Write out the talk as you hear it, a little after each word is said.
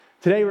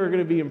Today we're going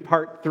to be in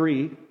part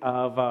 3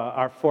 of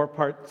our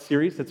 4-part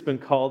series that's been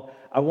called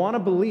I Want to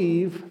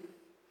Believe,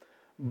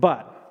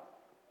 But.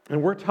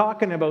 And we're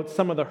talking about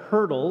some of the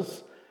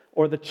hurdles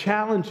or the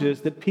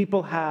challenges that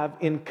people have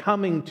in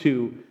coming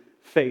to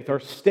faith or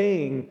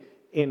staying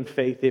in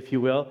faith, if you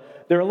will.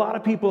 There are a lot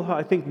of people who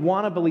I think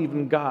want to believe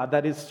in God.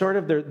 That is sort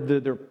of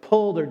their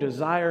pull, their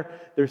desire.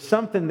 There's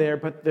something there,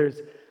 but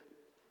there's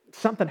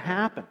something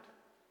happened,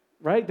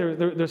 right?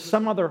 There's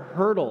some other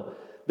hurdle.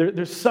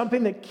 There's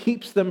something that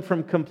keeps them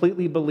from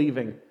completely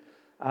believing.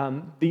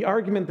 The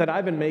argument that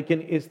I've been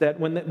making is that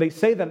when they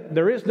say that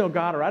there is no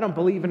God, or I don't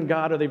believe in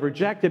God, or they've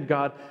rejected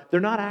God, they're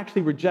not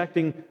actually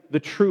rejecting the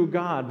true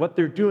God. What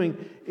they're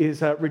doing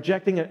is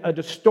rejecting a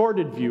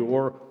distorted view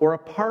or a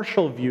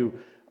partial view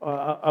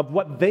of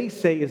what they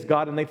say is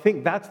God, and they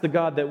think that's the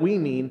God that we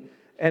mean,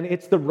 and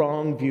it's the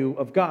wrong view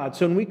of God.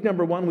 So in week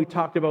number 1, we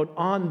talked about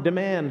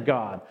on-demand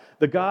God,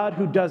 the God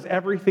who does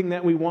everything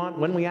that we want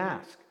when we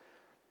ask.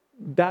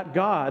 That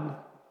God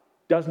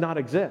does not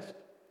exist.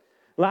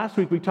 Last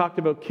week we talked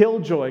about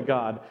killjoy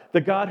God,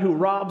 the God who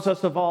robs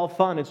us of all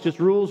fun. It's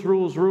just rules,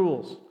 rules,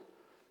 rules.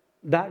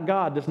 That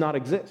God does not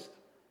exist.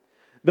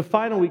 The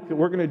final week that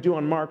we're going to do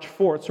on March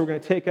 4th, so we're going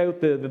to take out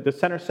the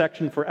center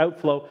section for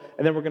outflow,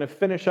 and then we're going to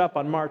finish up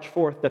on March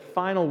 4th. The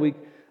final week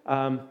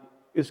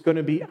is going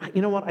to be,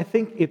 you know what, I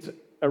think it's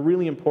a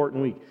really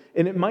important week.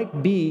 And it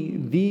might be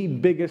the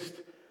biggest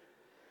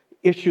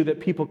issue that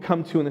people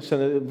come to in the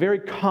Senate, a very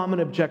common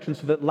objection.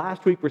 So that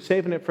last week, we're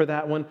saving it for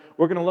that one.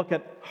 We're going to look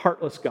at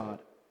heartless God.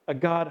 A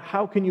God,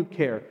 how can you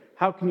care?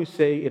 How can you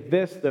say if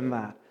this, then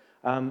that?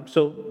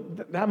 So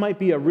that might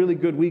be a really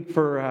good week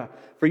for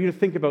you to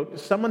think about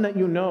someone that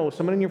you know,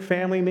 someone in your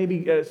family,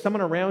 maybe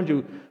someone around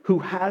you who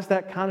has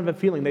that kind of a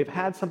feeling. They've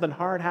had something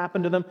hard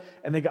happen to them,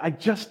 and they go,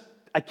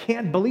 I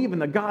can't believe in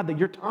the God that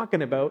you're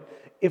talking about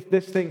if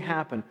this thing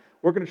happened.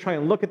 We're going to try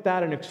and look at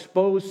that and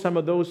expose some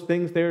of those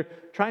things there,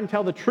 try and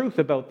tell the truth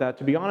about that,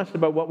 to be honest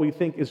about what we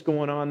think is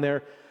going on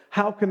there.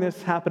 How can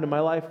this happen in my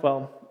life?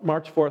 Well,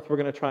 March 4th, we're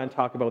going to try and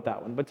talk about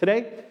that one. But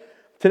today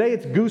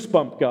it's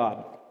Goosebump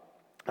God.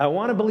 I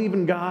want to believe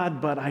in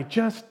God, but I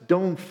just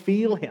don't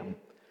feel Him.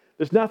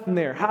 There's nothing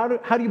there. How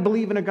do you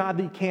believe in a God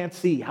that you can't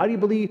see? How do you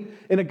believe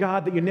in a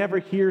God that you never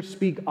hear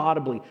speak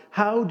audibly?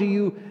 How do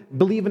you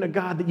believe in a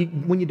God that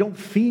when you don't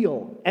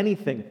feel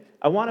anything?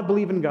 I want to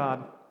believe in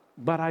God,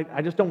 but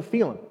I just don't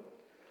feel Him.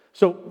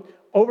 So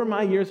over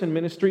my years in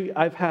ministry,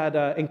 I've had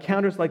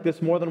encounters like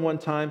this more than one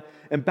time.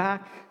 And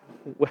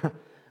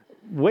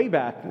way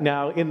back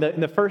now, in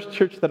the first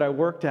church that I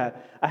worked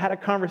at, I had a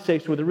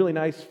conversation with a really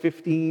nice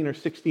 15 or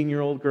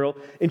 16-year-old girl,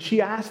 and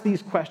she asked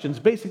these questions,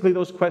 basically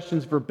those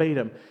questions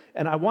verbatim.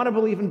 And I want to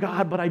believe in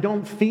God, but I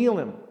don't feel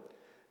Him.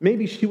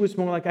 Maybe she was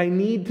more like, I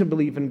need to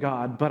believe in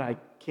God, but I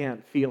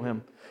can't feel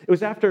Him. It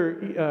was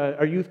after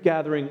our youth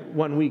gathering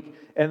one week,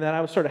 and then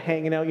I was sort of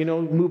hanging out,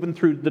 moving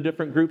through the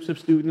different groups of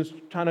students,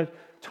 trying to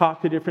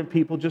talk to different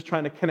people, just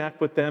trying to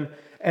connect with them.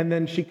 And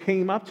then she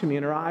came up to me,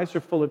 and her eyes were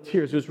full of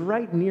tears. It was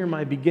right near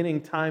my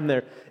beginning time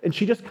there. And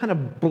she just kind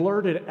of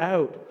blurted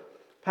out,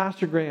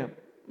 Pastor Graham,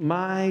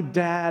 my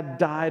dad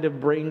died of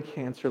brain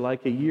cancer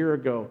like a year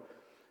ago.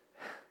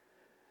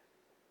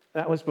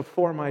 That was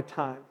before my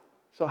time.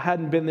 So I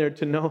hadn't been there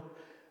to know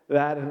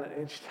that.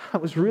 And I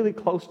was really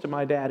close to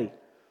my daddy.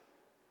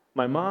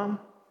 My mom,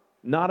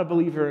 not a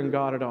believer in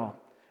God at all.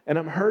 And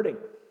I'm hurting.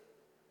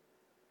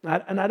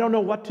 And I don't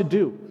know what to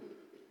do.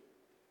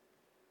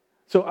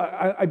 So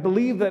I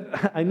believe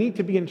that I need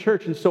to be in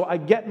church, and so I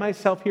get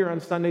myself here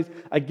on Sundays,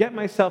 I get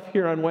myself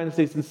here on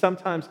Wednesdays, and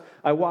sometimes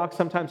I walk,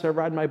 sometimes I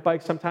ride my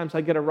bike, sometimes I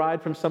get a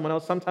ride from someone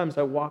else, sometimes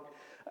I walk.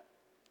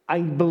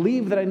 I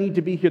believe that I need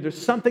to be here. There's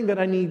something that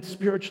I need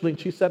spiritually. And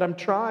she said, I'm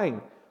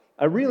trying.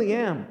 I really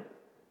am.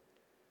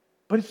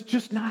 But it's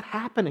just not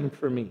happening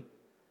for me.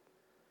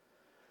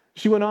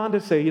 She went on to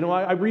say,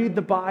 I read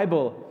the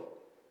Bible.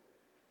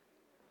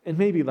 And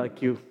maybe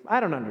like you, I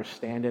don't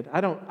understand it.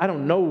 I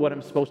don't know what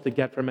I'm supposed to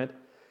get from it.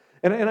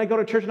 And I go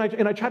to church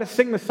and I try to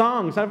sing the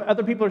songs.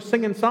 Other people are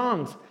singing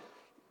songs.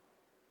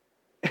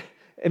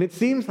 And it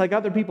seems like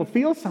other people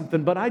feel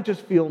something, but I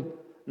just feel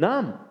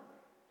numb.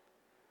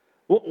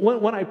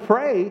 When I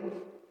pray,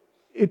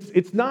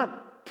 it's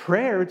not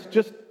prayer, it's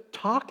just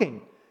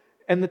talking.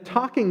 And the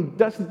talking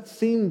doesn't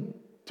seem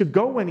to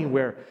go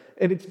anywhere.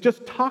 And it's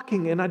just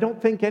talking, and I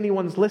don't think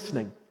anyone's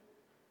listening.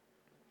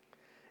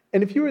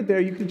 And if you were there,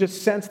 you could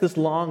just sense this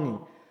longing,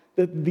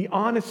 the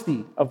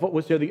honesty of what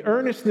was there, the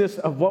earnestness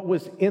of what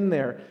was in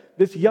there.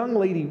 This young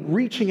lady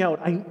reaching out.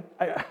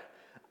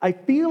 I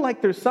feel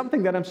like there's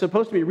something that I'm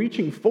supposed to be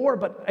reaching for,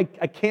 but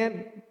I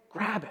can't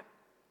grab it.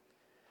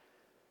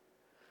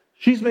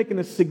 She's making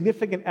a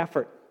significant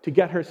effort to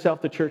get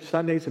herself to church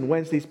Sundays and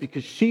Wednesdays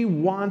because she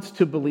wants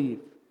to believe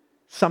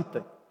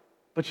something,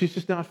 but she's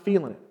just not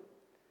feeling it.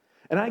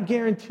 And I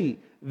guarantee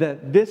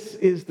that this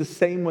is the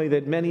same way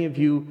that many of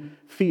you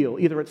feel,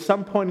 either at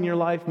some point in your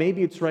life,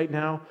 maybe it's right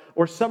now,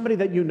 or somebody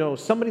that you know,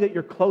 somebody that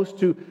you're close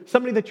to,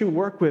 somebody that you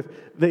work with.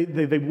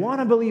 They want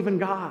to believe in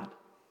God,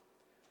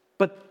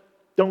 but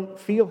don't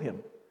feel Him.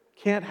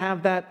 Can't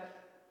have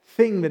that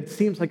thing that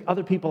seems like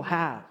other people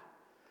have.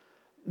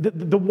 The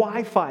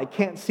Wi-Fi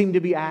can't seem to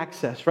be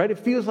accessed, right? It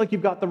feels like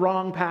you've got the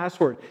wrong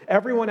password.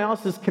 Everyone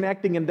else is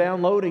connecting and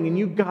downloading, and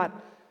you've got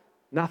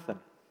nothing.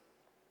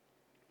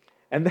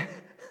 And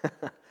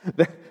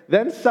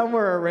then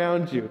somewhere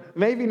around you,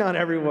 maybe not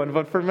everyone,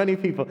 but for many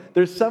people,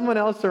 there's someone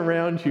else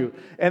around you,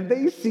 and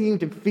they seem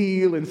to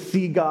feel and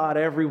see God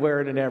everywhere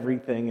and in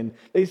everything. And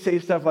they say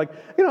stuff like,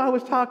 I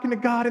was talking to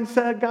God and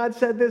God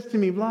said this to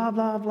me, blah,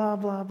 blah, blah,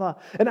 blah, blah.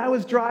 And I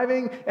was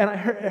driving, and I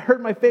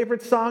heard my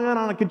favorite song on,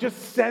 and I could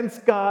just sense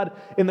God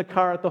in the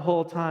car the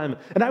whole time.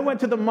 And I went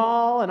to the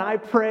mall, and I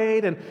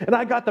prayed, and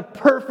I got the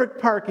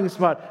perfect parking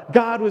spot.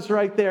 God was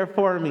right there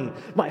for me.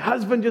 My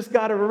husband just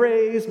got a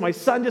raise. My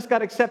son just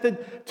got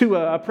accepted to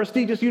a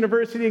prestigious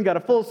university and got a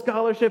full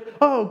scholarship.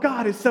 Oh,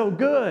 God is so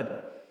good.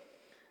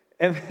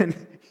 And then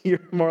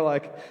you're more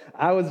like,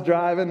 I was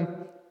driving.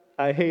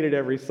 I hated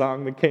every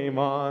song that came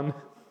on.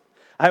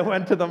 I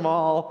went to the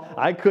mall.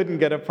 I couldn't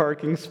get a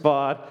parking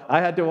spot. I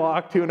had to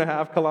walk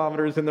 2.5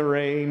 kilometers in the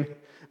rain.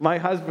 My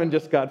husband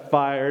just got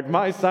fired.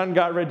 My son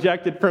got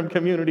rejected from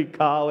community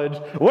college.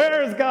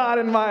 Where's God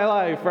in my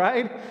life,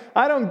 right?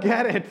 I don't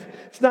get it.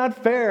 It's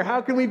not fair.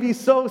 How can we be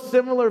so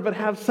similar but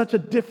have such a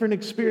different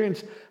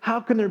experience? How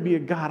can there be a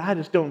God? I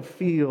just don't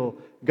feel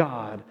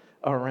God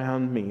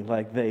around me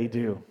like they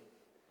do.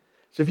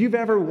 So if you've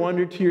ever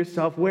wondered to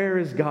yourself, where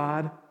is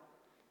God?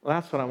 Well,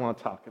 that's what I want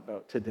to talk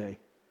about today.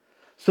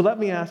 So let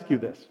me ask you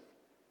this.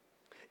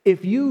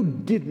 If you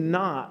did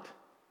not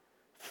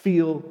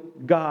feel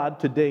God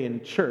today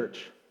in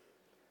church,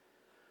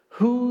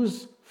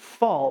 whose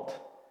fault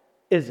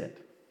is it?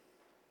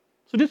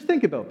 So just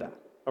think about that,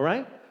 all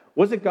right?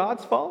 Was it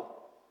God's fault?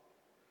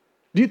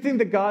 Do you think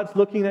that God's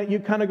looking at you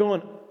kind of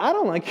going, I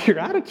don't like your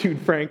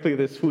attitude, frankly,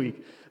 this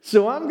week,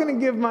 so I'm going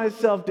to give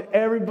myself to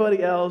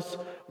everybody else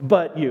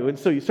but you? And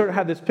so you sort of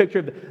have this picture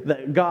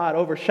of God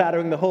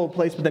overshadowing the whole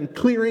place, but then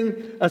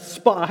clearing a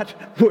spot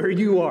where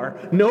you are.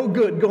 No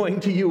good going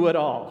to you at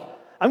all.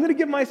 I'm going to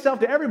give myself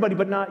to everybody,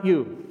 but not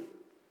you.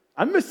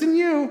 I'm missing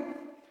you.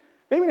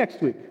 Maybe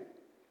next week,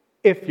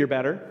 if you're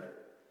better.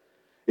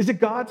 Is it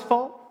God's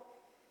fault?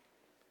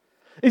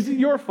 Is it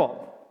your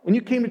fault? When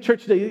you came to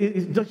church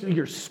today,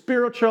 your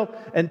spiritual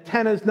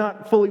antenna is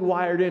not fully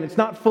wired in. It's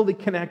not fully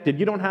connected.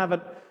 You don't have it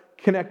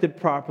connected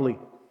properly.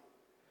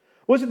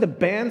 Was it the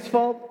band's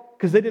fault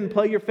because they didn't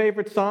play your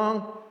favorite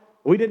song?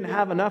 We didn't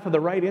have enough of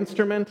the right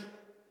instrument?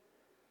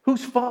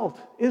 Whose fault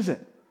is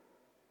it?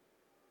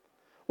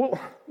 Well,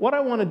 what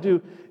I want to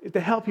do is to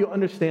help you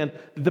understand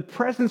that the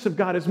presence of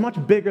God is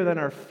much bigger than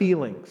our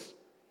feelings,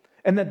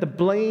 and that the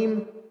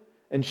blame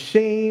and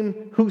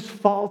shame, whose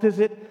fault is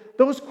it,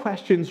 those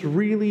questions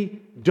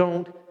really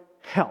don't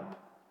help.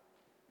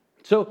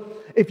 So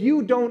if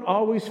you don't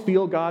always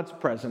feel God's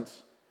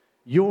presence,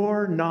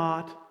 you're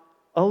not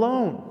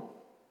alone.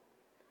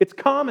 It's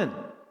common.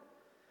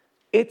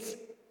 It's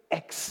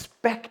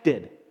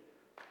expected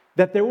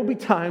that there will be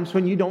times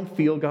when you don't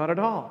feel God at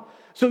all.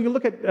 So you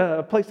look at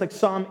a place like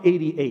Psalm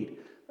 88.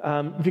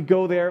 If you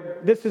go there,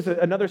 this is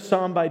another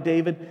psalm by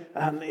David.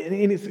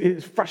 In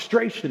his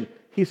frustration,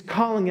 he's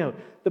calling out.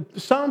 The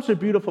Psalms are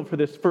beautiful for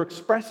this, for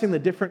expressing the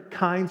different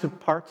kinds of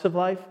parts of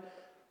life.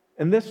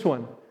 And this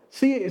one,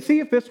 see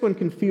if this one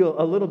can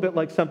feel a little bit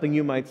like something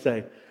you might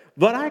say.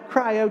 But I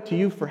cry out to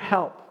you for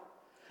help.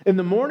 In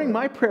the morning,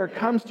 my prayer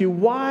comes to you.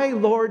 Why,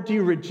 Lord, do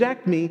you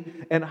reject me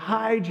and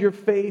hide your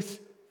face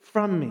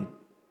from me?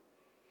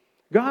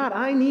 God,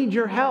 I need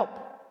your help.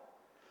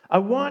 I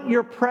want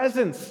your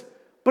presence,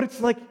 but it's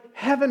like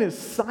heaven is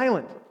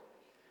silent.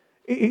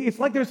 It's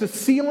like there's a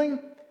ceiling,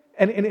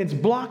 and it's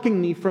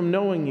blocking me from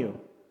knowing you.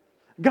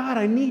 God,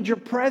 I need your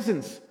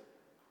presence,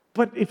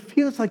 but it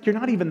feels like you're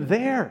not even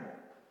there.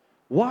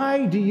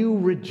 Why do you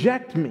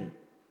reject me?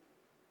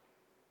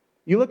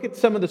 You look at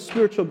some of the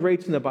spiritual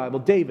greats in the Bible.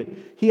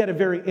 David, he had a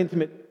very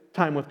intimate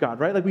time with God,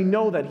 right? Like we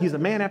know that he's a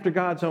man after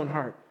God's own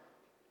heart.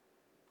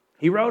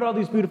 He wrote all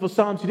these beautiful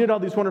psalms. He did all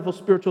these wonderful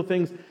spiritual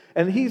things.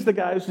 And he's the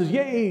guy who says,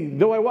 yea,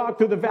 though I walk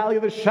through the valley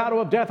of the shadow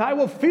of death, I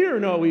will fear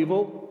no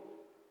evil.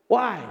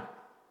 Why?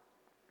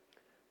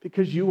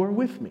 Because you are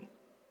with me.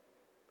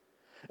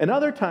 And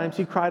other times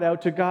he cried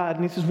out to God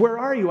and he says, where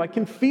are you? I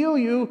can feel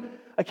you.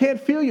 I can't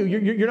feel you.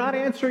 You're not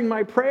answering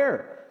my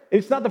prayer.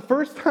 It's not the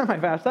first time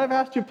I've asked. I've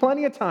asked you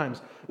plenty of times.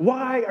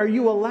 Why are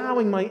you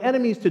allowing my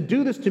enemies to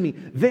do this to me?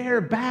 They're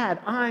bad.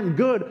 I'm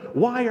good.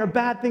 Why are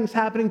bad things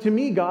happening to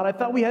me, God? I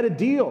thought we had a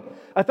deal.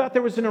 I thought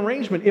there was an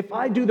arrangement. If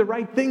I do the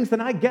right things,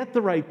 then I get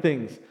the right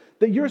things.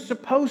 That you're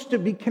supposed to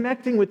be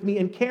connecting with me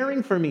and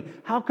caring for me.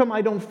 How come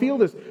I don't feel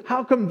this?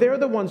 How come they're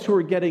the ones who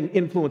are getting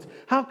influence?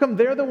 How come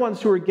they're the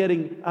ones who are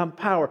getting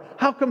power?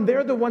 How come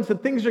they're the ones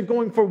that things are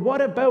going for?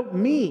 What about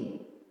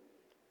me?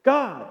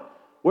 God,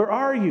 where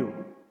are you?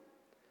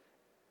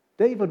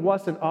 David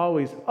wasn't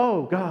always,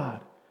 oh,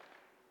 God,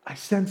 I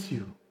sense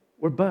you.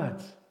 We're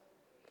buds.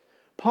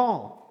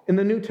 Paul, in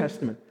the New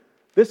Testament,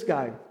 this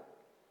guy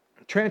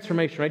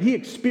Transformation, right? He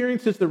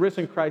experiences the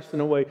risen Christ in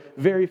a way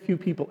very few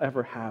people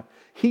ever have.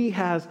 He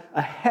has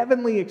a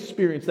heavenly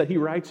experience that he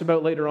writes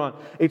about later on.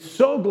 It's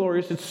so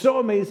glorious, it's so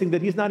amazing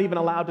that he's not even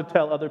allowed to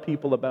tell other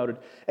people about it.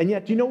 And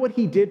yet, do you know what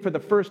he did for the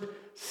first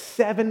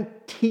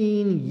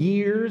 17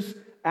 years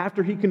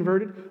after he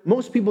converted?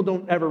 Most people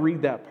don't ever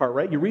read that part,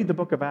 right? You read the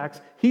book of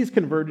Acts, he's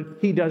converted,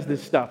 he does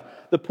this stuff.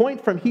 The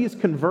point from he's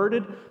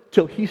converted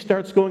till he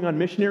starts going on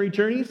missionary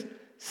journeys,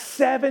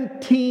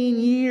 17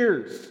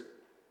 years.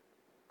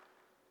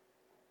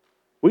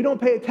 We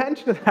don't pay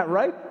attention to that,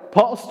 right?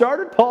 Paul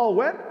started, Paul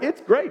went, it's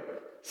great.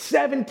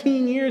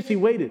 17 years he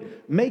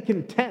waited,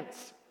 making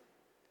tents.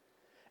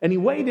 And he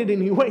waited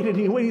and he waited and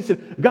he waited. He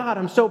said, God,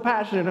 I'm so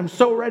passionate, I'm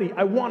so ready,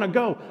 I want to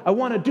go, I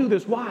want to do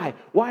this. Why?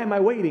 Why am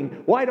I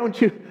waiting? Why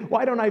don't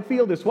I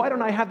feel this? Why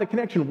don't I have the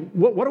connection?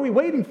 What are we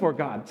waiting for,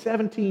 God?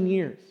 17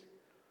 years.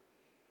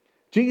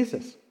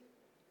 Jesus,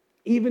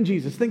 even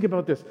Jesus, think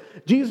about this.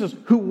 Jesus,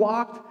 who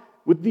walked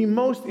with the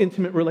most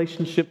intimate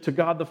relationship to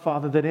God the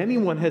Father that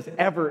anyone has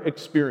ever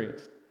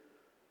experienced.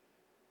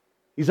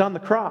 He's on the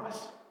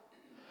cross.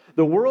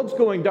 The world's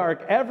going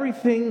dark.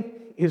 Everything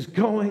is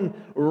going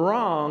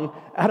wrong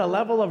at a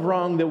level of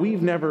wrong that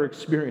we've never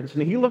experienced.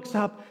 And he looks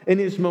up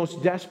and is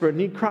most desperate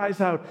and he cries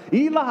out,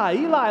 Eli,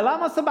 Eli,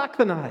 lama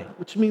sabachthani,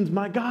 which means,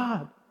 my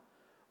God,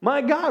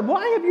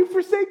 why have you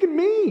forsaken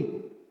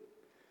me?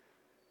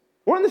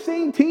 We're on the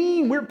same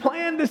team. We're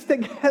playing this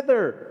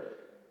together.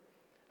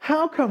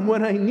 How come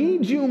when I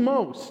need you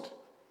most,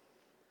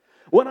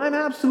 when I'm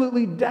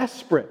absolutely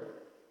desperate,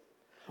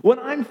 when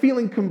I'm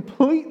feeling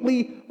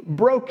completely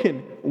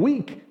broken,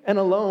 weak, and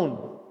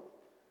alone,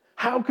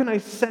 how can I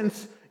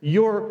sense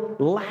your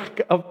lack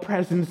of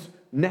presence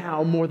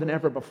now more than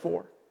ever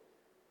before?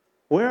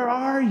 Where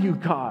are you,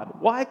 God?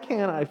 Why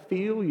can't I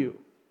feel you?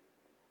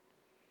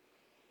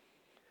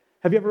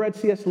 Have you ever read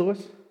C.S.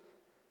 Lewis?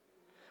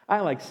 I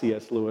like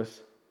C.S.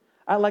 Lewis.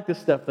 I like the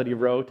stuff that he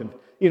wrote, and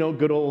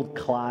good old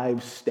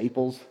Clive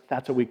Staples.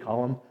 That's what we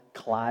call him,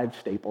 Clive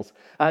Staples.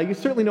 You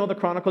certainly know the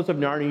Chronicles of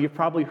Narnia. You've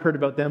probably heard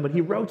about them, but he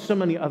wrote so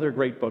many other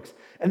great books.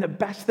 And the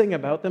best thing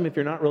about them, if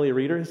you're not really a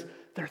reader, is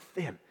they're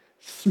thin,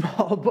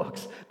 small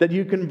books that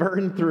you can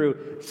burn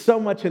through. So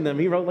much in them.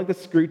 He wrote like the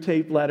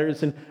Screwtape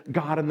Letters and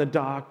God in the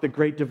Dock, The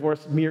Great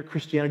Divorce, Mere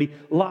Christianity.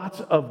 Lots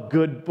of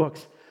good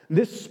books.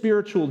 This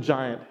spiritual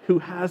giant who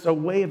has a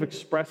way of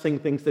expressing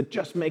things that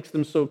just makes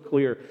them so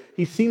clear.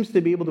 He seems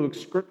to be able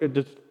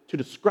to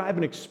describe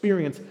an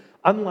experience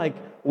unlike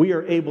we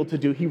are able to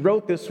do. He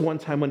wrote this one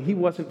time when he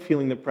wasn't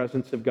feeling the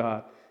presence of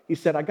God. He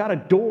said, I got a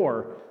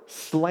door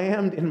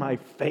slammed in my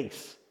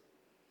face.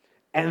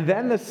 And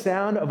then the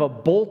sound of a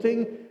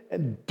bolting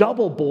and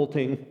double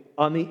bolting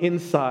on the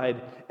inside.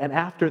 And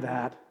after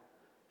that,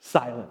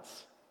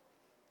 silence.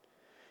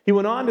 He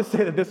went on to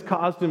say that this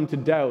caused him to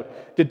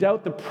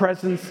doubt the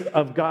presence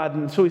of God.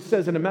 And so he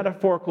says in a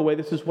metaphorical way,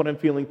 this is what I'm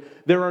feeling.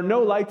 There are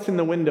no lights in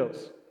the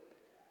windows.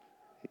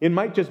 It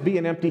might just be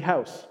an empty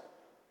house.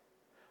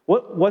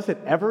 What was it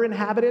ever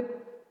inhabited?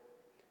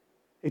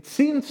 It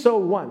seemed so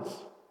once.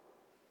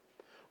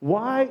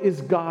 Why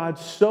is God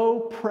so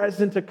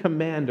present a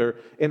commander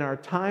in our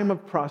time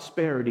of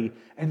prosperity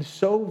and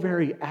so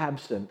very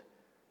absent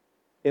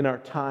in our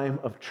time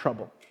of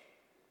trouble?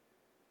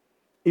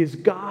 Is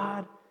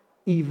God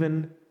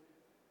even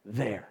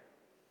there?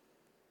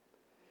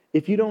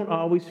 If you don't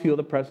always feel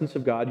the presence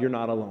of God, you're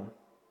not alone.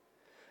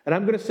 And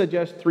I'm going to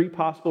suggest 3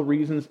 possible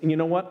reasons. And you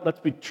know what?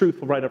 Let's be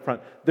truthful right up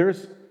front.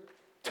 There's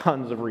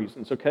tons of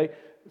reasons, okay?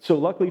 So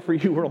luckily for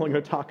you, we're only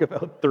going to talk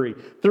about 3.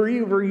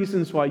 3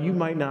 reasons why you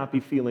might not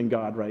be feeling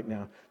God right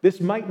now. This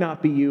might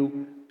not be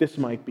you. This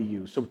might be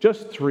you. So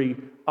just 3.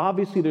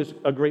 Obviously, there's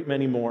a great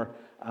many more.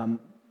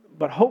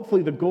 But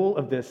hopefully the goal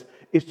of this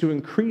is to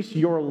increase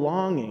your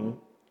longing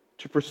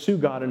to pursue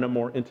God in a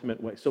more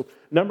intimate way. So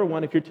number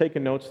 1, if you're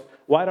taking notes,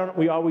 why don't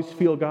we always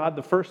feel God?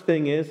 The first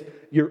thing is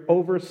you're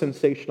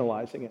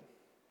over-sensationalizing it.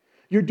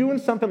 You're doing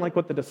something like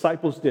what the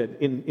disciples did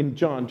in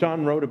John.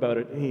 John wrote about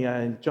it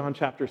in John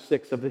chapter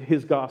 6 of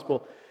his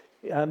gospel.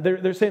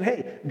 They're saying,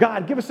 hey,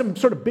 God, give us some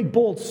sort of big,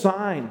 bold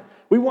sign.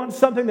 We want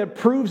something that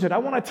proves it. I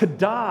want a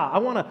ta-da. I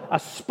want a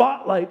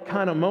spotlight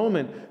kind of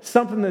moment,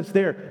 something that's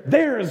there.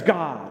 There's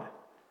God.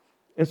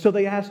 And so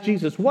they asked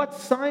Jesus, what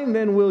sign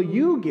then will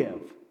you give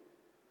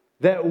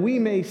that we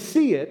may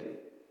see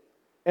it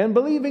and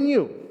believe in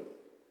you?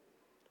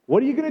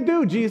 What are you going to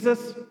do,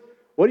 Jesus?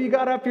 What do you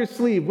got up your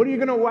sleeve? What are you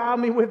going to wow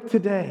me with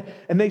today?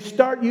 And they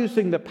start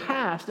using the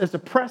past as a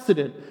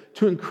precedent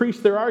to increase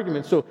their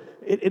argument. So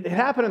it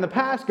happened in the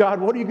past, God,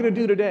 what are you going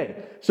to do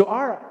today? So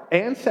our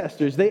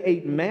ancestors, they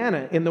ate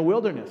manna in the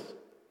wilderness.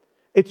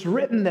 It's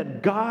written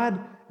that God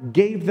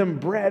gave them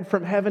bread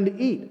from heaven to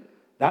eat.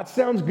 That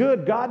sounds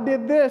good. God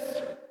did this.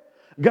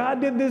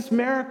 God did this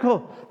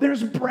miracle.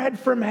 There's bread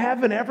from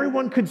heaven.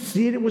 Everyone could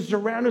see it. It was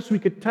around us. We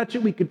could touch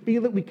it. We could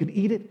feel it. We could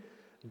eat it.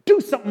 Do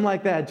something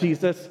like that,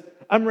 Jesus.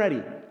 I'm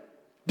ready.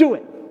 Do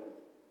it.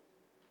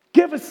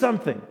 Give us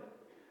something.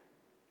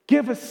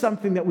 Give us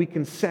something that we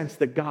can sense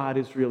that God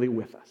is really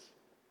with us.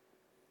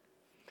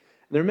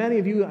 There are many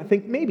of you, I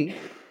think maybe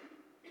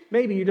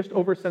Maybe you're just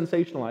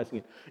over-sensationalizing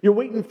it. You're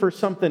waiting for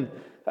something.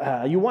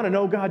 You want to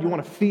know God, you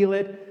want to feel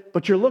it,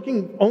 but you're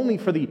looking only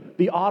for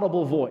the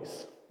audible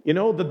voice. You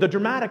know, the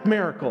dramatic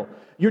miracle.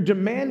 You're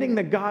demanding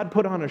that God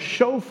put on a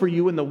show for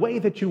you in the way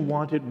that you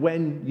want it,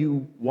 when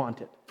you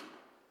want it.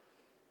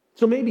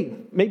 So maybe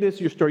this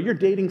is your story. You're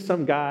dating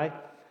some guy,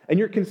 and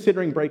you're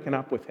considering breaking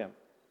up with him.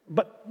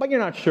 But you're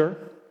not sure.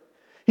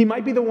 He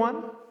might be the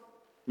one,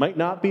 might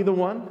not be the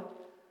one.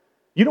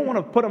 You don't want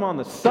to put him on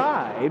the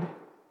side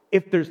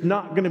if there's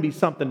not going to be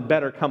something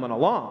better coming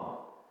along.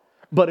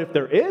 But if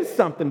there is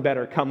something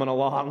better coming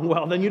along,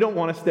 well, then you don't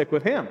want to stick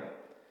with him.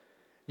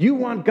 You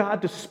want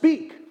God to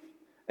speak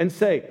and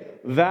say,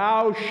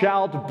 "Thou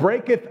shalt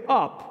breaketh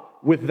up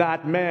with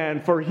that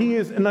man, for he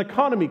is an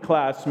economy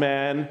class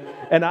man,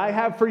 and I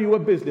have for you a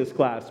business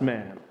class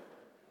man."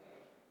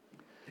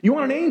 You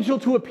want an angel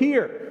to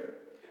appear,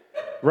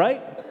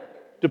 right?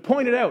 To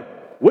point it out.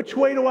 Which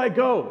way do I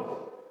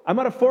go? I'm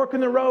at a fork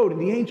in the road,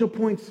 and the angel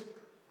points,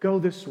 "Go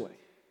this way."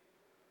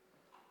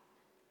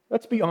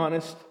 Let's be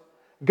honest.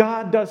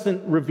 God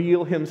doesn't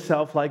reveal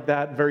himself like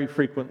that very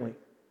frequently.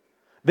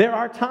 There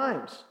are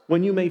times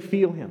when you may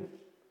feel him.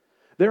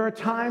 There are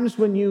times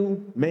when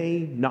you may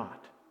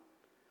not.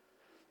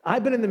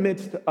 I've been in the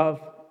midst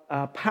of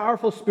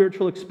powerful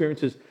spiritual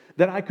experiences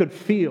that I could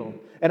feel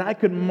and I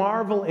could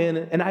marvel in,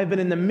 and I've been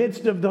in the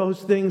midst of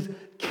those things,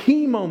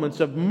 key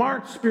moments of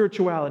marked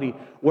spirituality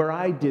where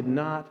I did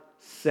not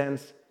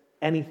sense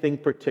anything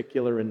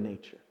particular in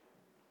nature.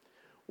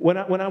 When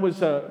I was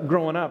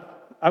growing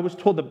up, I was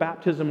told that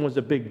baptism was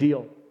a big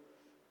deal.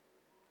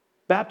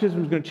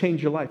 Baptism is going to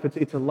change your life.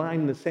 It's a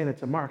line in the sand.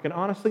 It's a mark. And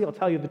honestly, I'll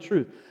tell you the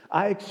truth.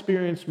 I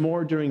experienced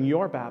more during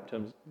your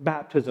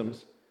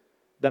baptisms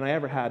than I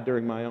ever had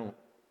during my own.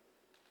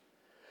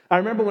 I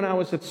remember when I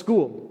was at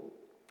school,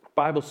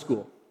 Bible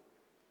school,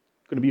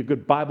 going to be a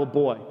good Bible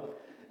boy,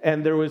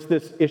 and there was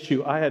this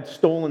issue. I had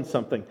stolen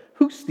something.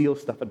 Who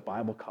steals stuff at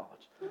Bible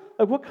college?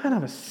 Like, what kind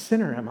of a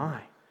sinner am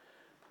I?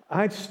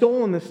 I'd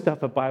stolen this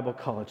stuff at Bible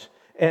college,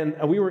 and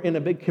we were in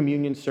a big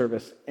communion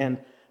service, and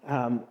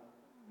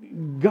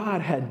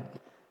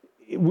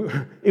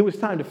it was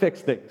time to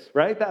fix things,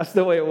 right? That's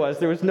the way it was.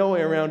 There was no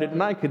way around it,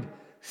 and I could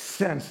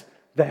sense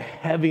the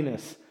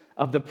heaviness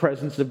of the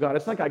presence of God.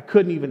 It's like I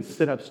couldn't even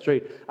sit up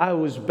straight. I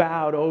was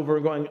bowed over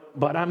going,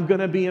 but I'm going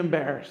to be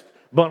embarrassed,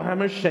 but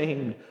I'm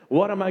ashamed.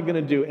 What am I going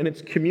to do? And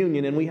it's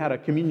communion, and we had a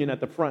communion at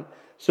the front,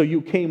 so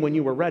you came when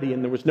you were ready,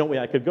 and there was no way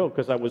I could go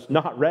because I was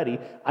not ready.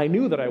 I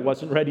knew that I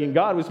wasn't ready, and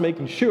God was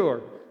making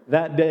sure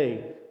that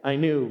day I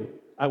knew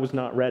I was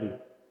not ready.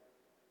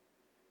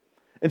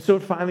 And so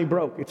it finally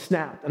broke. It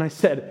snapped. And I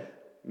said,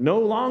 no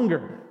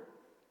longer.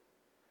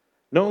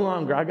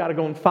 I got to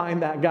go and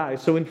find that guy.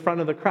 So in front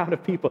of the crowd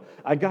of people,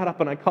 I got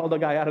up and I called the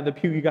guy out of the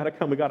pew. "You got to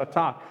come. We got to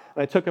talk."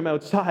 And I took him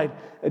outside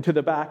and to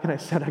the back, and I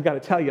said, "I got to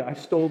tell you, I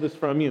stole this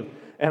from you,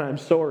 and I'm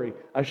sorry.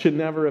 I should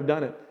never have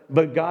done it.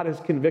 But God is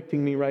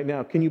convicting me right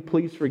now. Can you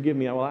please forgive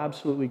me? I will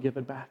absolutely give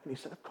it back." And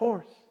he said, "Of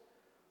course."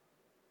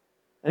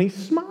 And he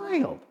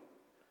smiled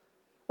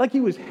like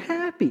he was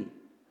happy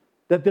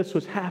that this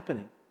was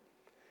happening.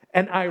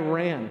 And I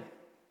ran.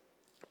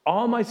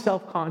 All my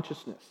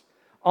self-consciousness,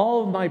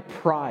 all of my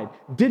pride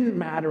didn't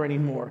matter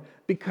anymore,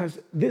 because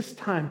this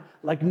time,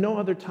 like no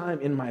other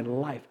time in my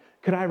life,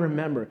 could I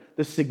remember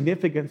the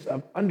significance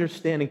of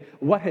understanding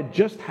what had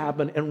just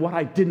happened and what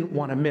I didn't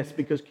want to miss,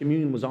 because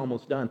communion was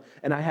almost done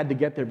and I had to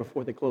get there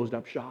before they closed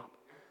up shop.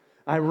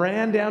 I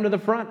ran down to the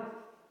front.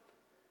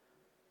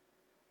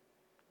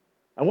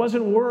 I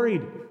wasn't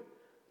worried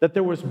that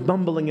there was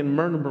mumbling and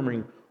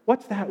murmuring.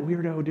 What's that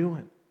weirdo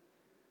doing?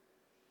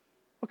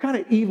 What kind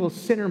of evil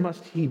sinner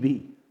must he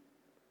be?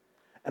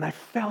 And I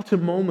felt a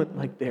moment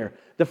like there,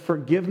 the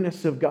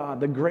forgiveness of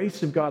God, the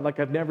grace of God like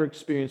I've never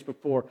experienced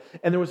before.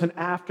 And there was an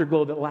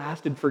afterglow that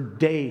lasted for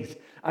days.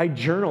 I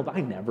journaled.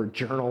 I never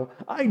journal.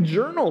 I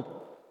journaled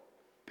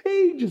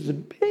pages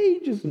and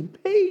pages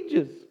and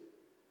pages.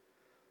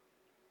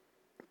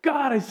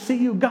 God, I see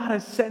you. God, I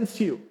sense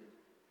you.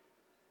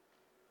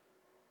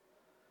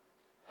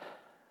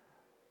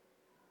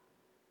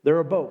 There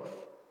are both.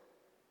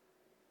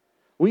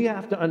 We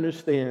have to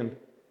understand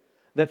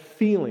that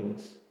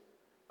feelings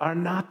are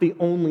not the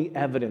only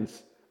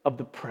evidence of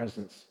the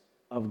presence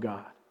of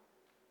God.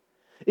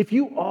 If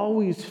you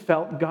always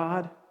felt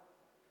God,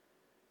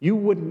 you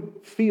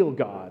wouldn't feel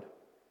God.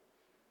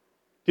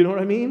 Do you know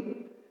what I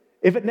mean?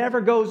 If it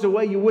never goes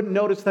away, you wouldn't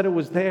notice that it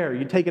was there.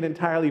 You take it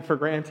entirely for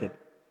granted.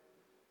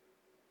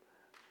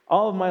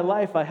 All of my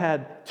life, I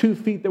had 2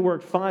 feet that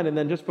worked fine, and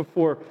then just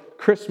before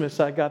Christmas,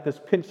 I got this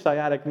pinched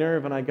sciatic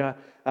nerve, and I got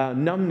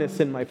numbness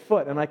in my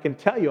foot. And I can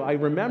tell you, I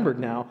remembered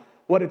now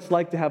what it's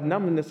like to have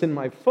numbness in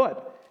my foot,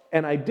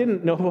 and I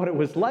didn't know what it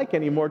was like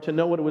anymore to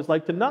know what it was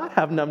like to not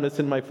have numbness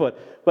in my foot.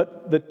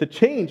 But the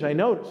change I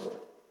noticed.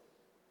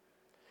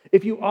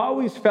 If you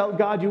always felt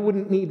God, you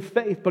wouldn't need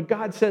faith, but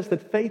God says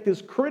that faith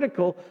is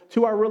critical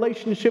to our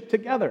relationship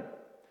together.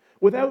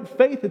 Without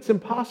faith, it's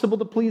impossible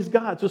to please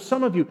God. So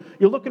some of you,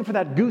 you're looking for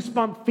that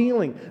goosebump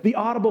feeling, the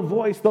audible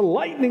voice, the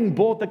lightning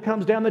bolt that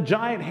comes down, the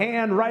giant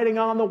hand writing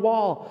on the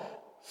wall.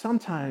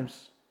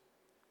 sometimes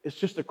it's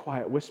just a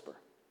quiet whisper.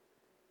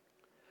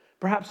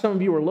 Perhaps some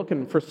of you are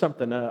looking for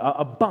something,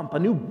 a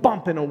new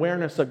bump in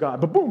awareness of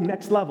God, but boom,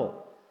 next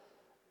level.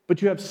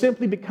 But you have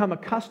simply become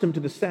accustomed to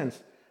the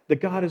sense that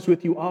God is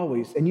with you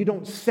always, and you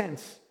don't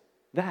sense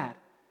that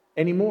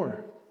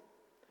anymore.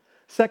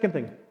 Second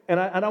thing, and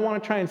I don't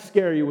want to try and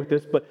scare you with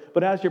this,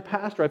 but as your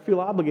pastor, I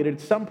feel obligated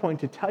at some point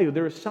to tell you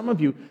there are some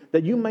of you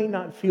that you may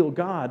not feel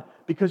God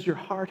because your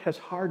heart has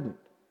hardened.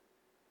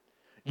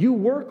 You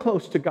were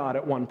close to God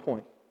at one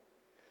point,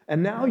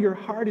 and now your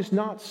heart is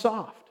not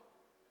soft.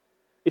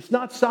 It's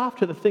not soft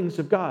to the things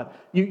of God.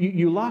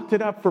 You locked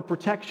it up for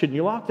protection.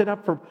 You locked it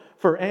up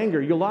for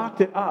anger. You locked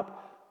it up.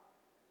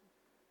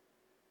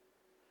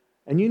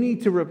 And you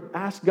need to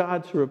ask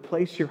God to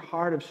replace your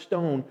heart of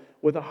stone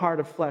with a heart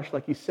of flesh,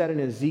 like he said in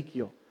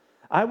Ezekiel.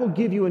 I will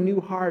give you a new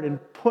heart and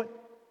put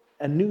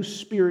a new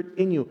spirit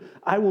in you.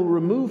 I will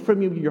remove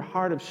from you your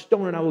heart of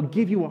stone, and I will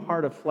give you a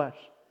heart of flesh.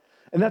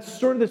 And that's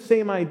sort of the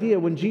same idea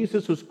when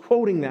Jesus was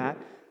quoting that,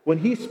 when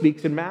he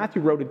speaks, and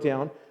Matthew wrote it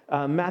down,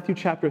 Matthew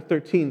chapter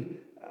 13,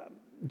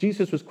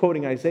 Jesus was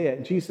quoting Isaiah,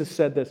 and Jesus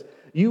said this,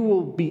 you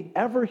will be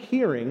ever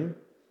hearing,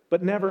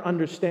 but never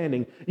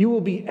understanding. You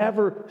will be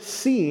ever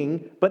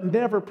seeing, but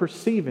never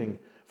perceiving.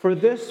 For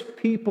this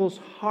people's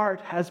heart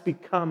has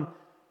become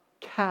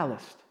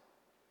calloused.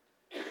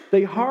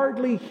 They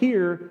hardly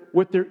hear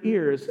with their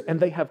ears, and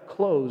they have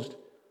closed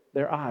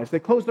their eyes. They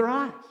closed their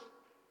eyes.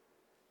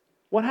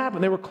 What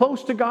happened? They were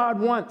close to God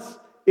once.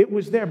 It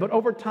was there, but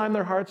over time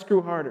their hearts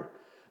grew harder.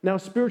 Now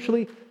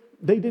spiritually,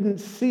 they didn't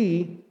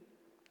see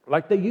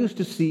like they used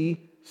to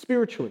see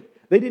spiritually.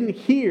 They didn't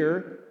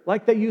hear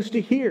like they used to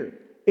hear.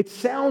 It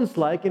sounds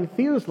like and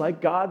feels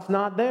like God's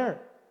not there.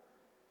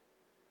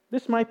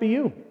 This might be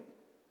you.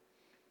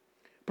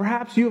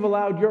 Perhaps you've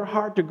allowed your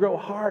heart to grow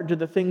hard to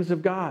the things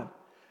of God.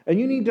 And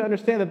you need to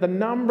understand that the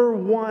number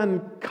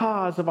one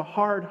cause of a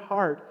hard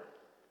heart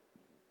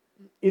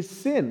is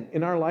sin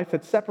in our life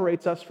that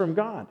separates us from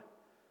God.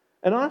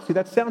 And honestly,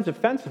 that sounds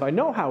offensive. I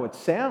know how it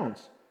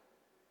sounds.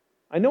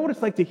 I know what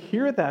it's like to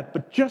hear that,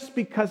 but just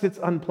because it's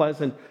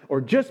unpleasant or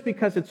just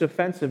because it's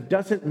offensive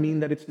doesn't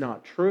mean that it's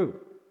not true.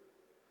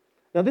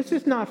 Now, this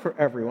is not for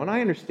everyone. I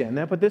understand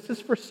that, but this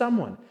is for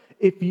someone.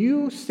 If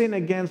you sin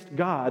against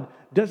God,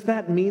 does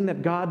that mean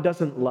that God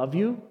doesn't love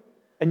you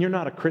and you're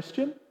not a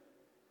Christian?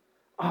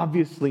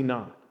 Obviously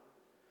not.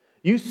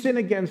 You sin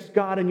against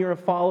God and you're a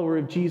follower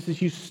of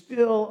Jesus, you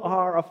still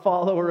are a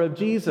follower of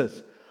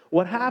Jesus.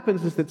 What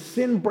happens is that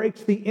sin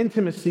breaks the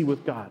intimacy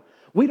with God.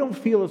 We don't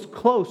feel as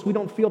close. We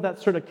don't feel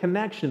that sort of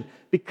connection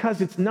because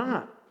it's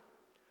not.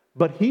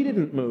 But he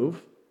didn't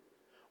move.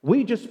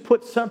 We just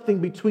put something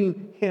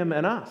between him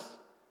and us.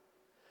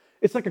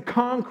 It's like a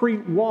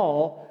concrete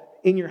wall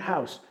in your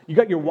house. You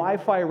got your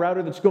Wi-Fi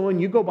router that's going,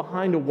 you go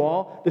behind a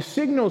wall, the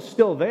signal's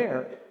still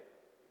there,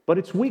 but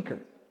it's weaker.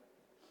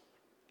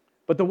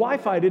 But the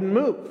Wi-Fi didn't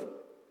move.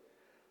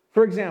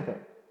 For example,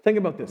 think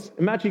about this.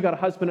 Imagine you got a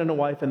husband and a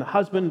wife, and the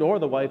husband or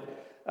the wife,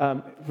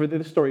 for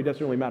this story, it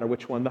doesn't really matter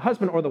which one, the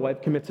husband or the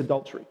wife commits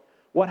adultery.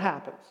 What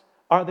happens?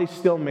 Are they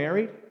still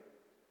married?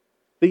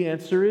 The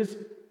answer is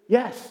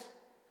yes.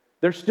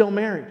 They're still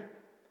married.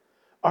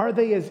 Are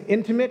they as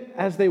intimate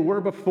as they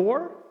were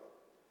before?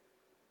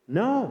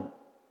 No.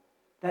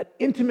 That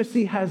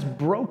intimacy has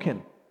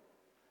broken.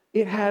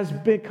 It has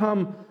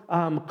become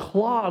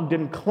clogged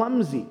and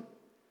clumsy.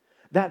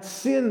 That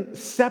sin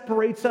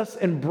separates us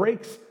and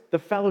breaks the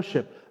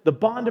fellowship. The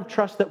bond of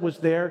trust that was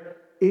there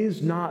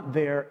is not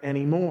there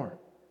anymore.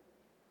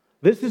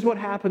 This is what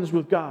happens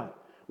with God.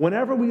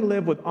 Whenever we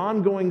live with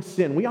ongoing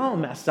sin, we all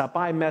mess up.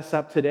 I mess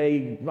up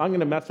today. I'm going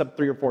to mess up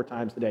 3 or 4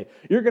 times today.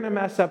 You're going to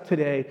mess up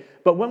today.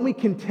 But when we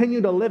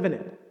continue to live in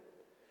it,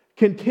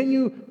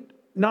 continue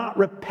not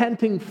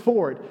repenting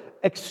for it,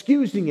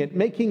 excusing it,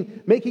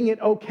 making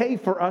it okay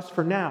for us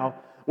for now,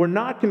 we're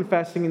not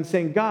confessing and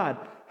saying, God,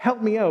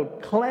 help me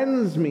out,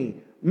 cleanse me,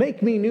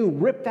 make me new,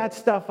 rip that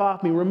stuff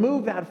off me,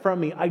 remove that from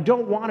me. I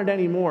don't want it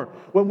anymore.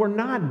 When we're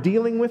not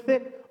dealing with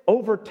it,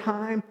 over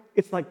time,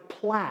 it's like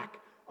plaque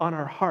on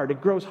our heart.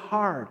 It grows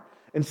hard.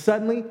 And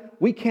suddenly,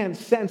 we can't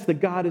sense that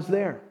God is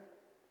there.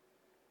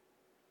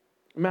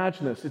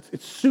 Imagine this.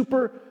 It's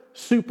super,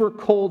 super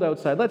cold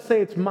outside. Let's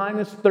say it's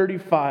minus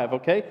 35,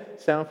 okay?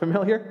 Sound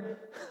familiar?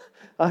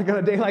 On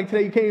a day like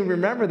today, you can't even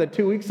remember that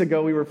 2 weeks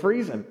ago we were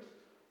freezing.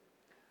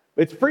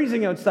 It's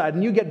freezing outside,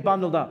 and you get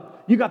bundled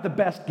up. You got the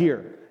best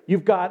gear.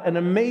 You've got an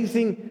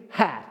amazing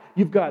hat.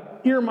 You've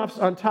got earmuffs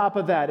on top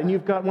of that, and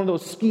you've got one of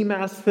those ski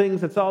mask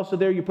things that's also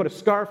there. You put a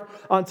scarf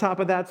on top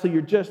of that so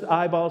you're just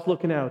eyeballs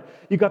looking out.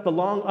 You've got the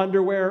long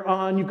underwear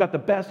on. You've got the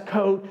best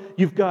coat.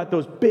 You've got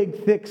those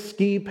big, thick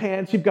ski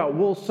pants. You've got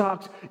wool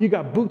socks. You've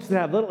got boots that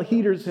have little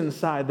heaters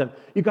inside them.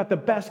 You've got the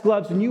best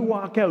gloves, and you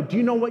walk out. Do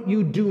you know what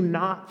you do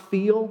not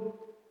feel?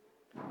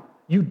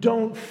 You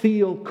don't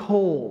feel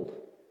cold.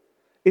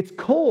 It's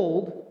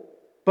cold,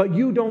 but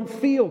you don't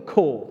feel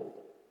cold.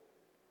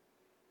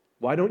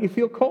 Why don't you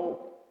feel cold?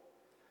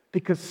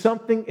 Because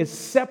something is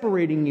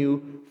separating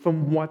you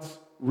from what's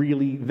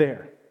really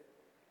there.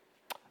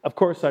 Of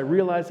course, I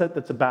realize that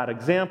that's a bad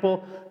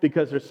example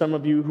because there's some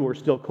of you who are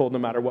still cold no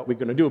matter what we're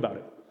going to do about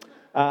it.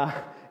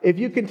 If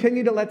you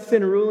continue to let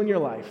sin rule in your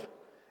life,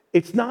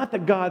 it's not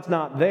that God's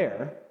not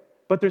there,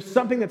 but there's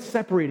something that's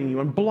separating you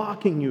and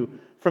blocking you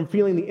from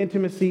feeling the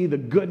intimacy, the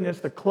goodness,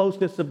 the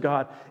closeness of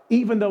God,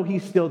 even though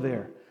He's still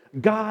there.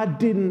 God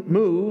didn't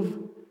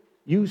move.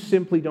 You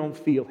simply don't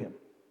feel Him.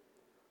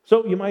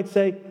 So you might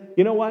say,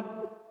 you know what?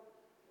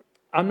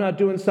 I'm not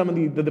doing some of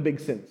the big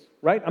sins,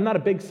 right? I'm not a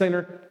big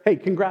sinner. Hey,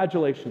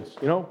 congratulations.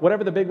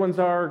 Whatever the big ones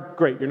are,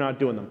 great, you're not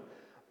doing them.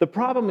 The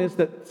problem is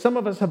that some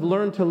of us have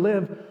learned to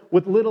live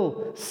with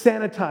little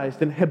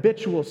sanitized and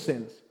habitual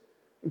sins.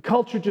 And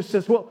culture just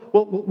says, well,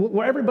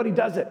 everybody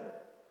does it.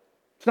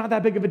 It's not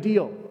that big of a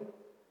deal.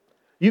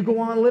 You go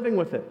on living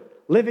with it,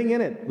 living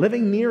in it,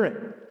 living near it.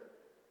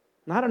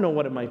 And I don't know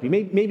what it might be.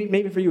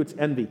 Maybe for you it's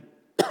envy.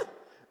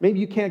 Maybe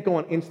you can't go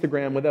on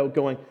Instagram without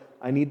going,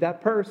 I need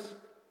that purse.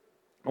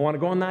 I want to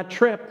go on that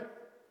trip.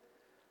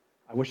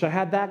 I wish I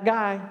had that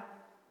guy.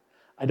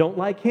 I don't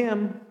like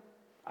him.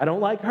 I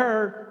don't like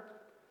her.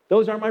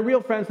 Those aren't my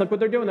real friends. Look what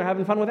they're doing. They're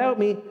having fun without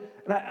me.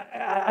 And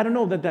I don't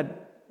know,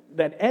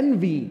 that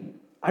envy,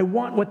 I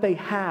want what they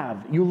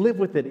have. You live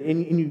with it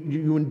and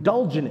you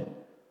indulge in it.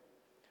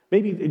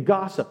 Maybe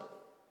gossip.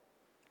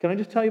 Can I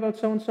just tell you about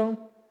so-and-so?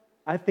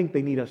 I think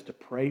they need us to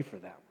pray for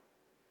them.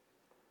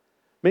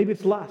 Maybe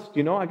it's lust.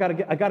 I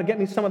gotta get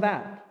me some of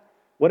that.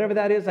 Whatever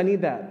that is, I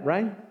need that,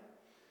 right?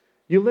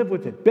 You live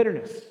with it.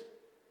 Bitterness,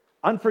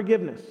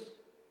 unforgiveness,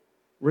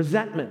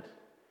 resentment,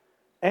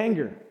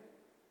 anger.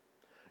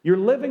 You're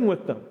living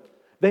with them.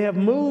 They have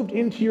moved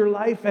into your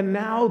life and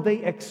now they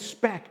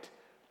expect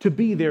to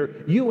be there.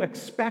 You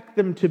expect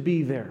them to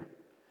be there.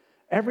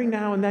 Every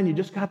now and then you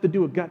just have to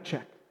do a gut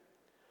check.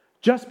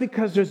 Just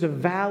because there's a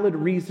valid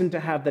reason to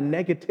have the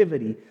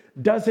negativity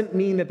doesn't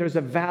mean that there's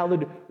a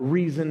valid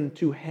reason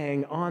to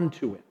hang on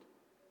to it.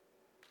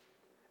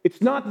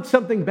 It's not that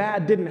something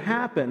bad didn't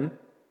happen,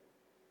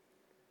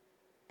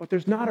 but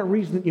there's not a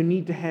reason that you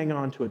need to hang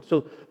on to it.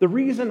 So the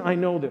reason I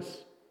know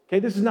this,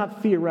 this is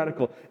not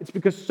theoretical. It's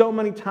because so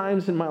many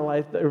times in my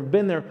life that I've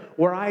been there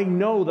where I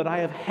know that I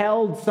have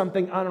held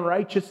something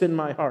unrighteous in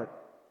my heart.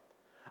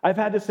 I've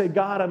had to say,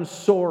 God, I'm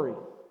sorry.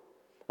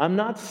 I'm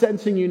not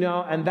sensing you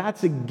now, and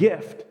that's a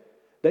gift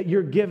that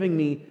you're giving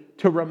me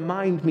to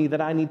remind me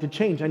that I need to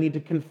change. I need to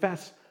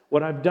confess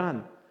what I've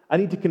done. I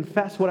need to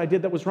confess what I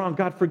did that was wrong.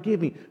 God,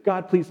 forgive me.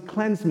 God, please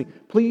cleanse me.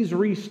 Please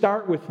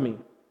restart with me.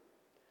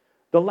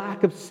 The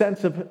lack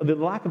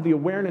of the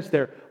awareness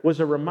there was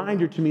a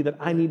reminder to me that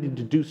I needed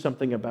to do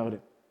something about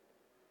it.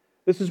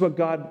 This is what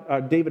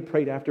David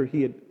prayed after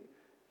he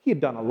had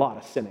done a lot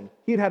of sinning.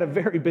 He had a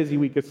very busy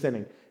week of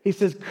sinning. He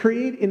says,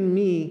 create in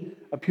me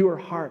a pure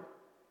heart.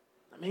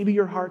 Maybe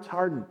your heart's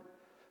hardened.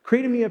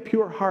 Create in me a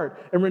pure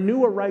heart and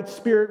renew a right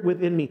spirit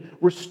within me.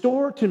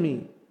 Restore to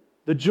me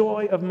the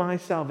joy of my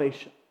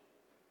salvation.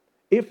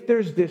 If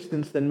there's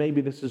distance, then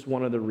maybe this is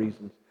one of the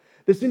reasons.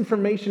 This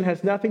information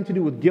has nothing to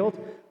do with guilt,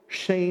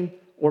 shame,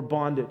 or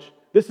bondage.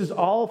 This is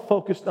all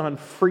focused on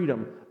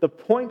freedom. The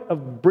point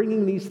of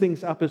bringing these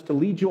things up is to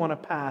lead you on a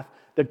path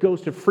that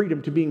goes to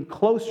freedom, to being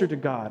closer to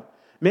God.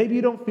 Maybe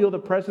you don't feel the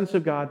presence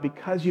of God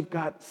because you've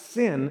got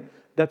sin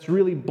that's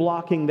really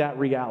blocking that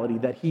reality,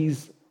 that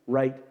He's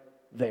right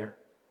there.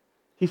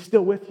 He's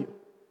still with you.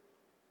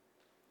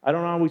 I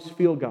don't always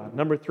feel God.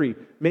 Number 3,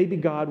 maybe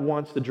God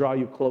wants to draw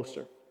you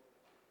closer.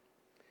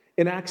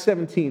 In Acts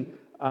 17,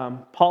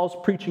 Paul's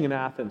preaching in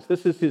Athens.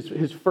 This is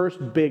his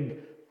first big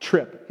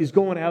trip. He's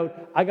going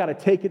out. I got to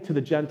take it to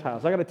the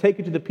Gentiles. I got to take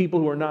it to the people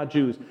who are not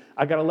Jews.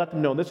 I got to let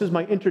them know. This is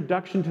my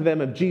introduction to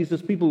them of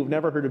Jesus, people who've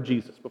never heard of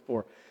Jesus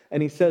before.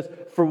 And he says,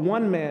 for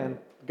one man,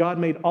 God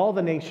made all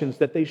the nations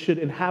that they should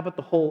inhabit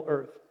the whole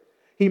earth.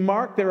 He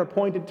marked their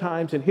appointed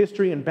times in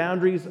history and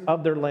boundaries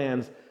of their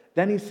lands.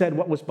 Then he said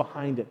what was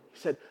behind it. He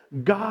said,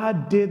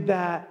 God did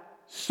that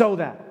so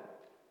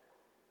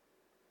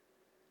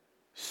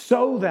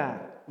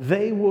that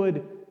they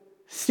would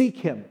seek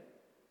Him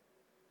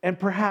and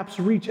perhaps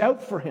reach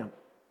out for Him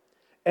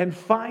and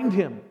find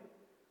Him,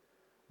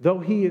 though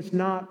He is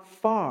not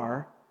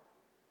far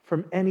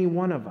from any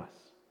one of us.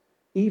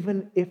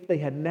 Even if they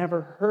had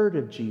never heard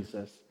of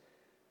Jesus,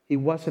 He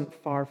wasn't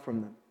far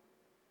from them.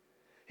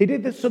 He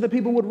did this so that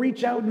people would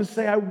reach out and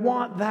say, I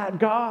want that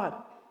God.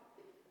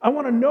 I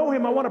want to know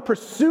Him. I want to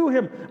pursue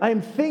Him. I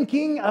am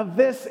thinking of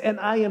this and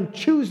I am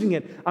choosing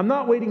it. I'm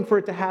not waiting for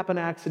it to happen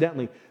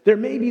accidentally. There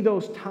may be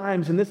those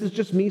times, and this is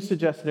just me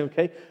suggesting,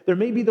 okay? There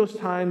may be those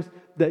times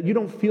that you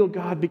don't feel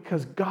God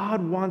because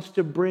God wants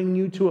to bring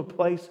you to a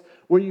place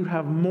where you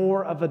have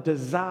more of a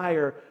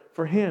desire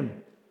for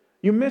Him.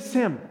 You miss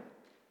Him.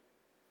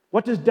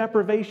 What does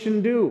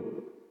deprivation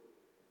do?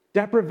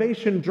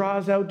 Deprivation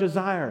draws out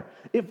desire.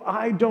 If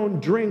I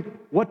don't drink,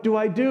 what do?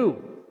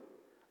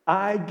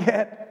 I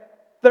get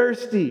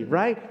thirsty,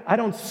 right? I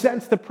don't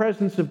sense the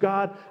presence of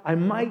God. I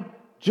might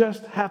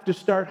just have to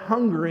start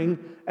hungering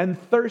and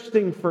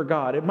thirsting for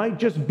God. It might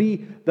just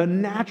be the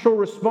natural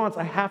response.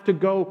 I have to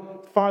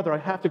go farther. I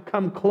have to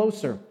come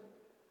closer.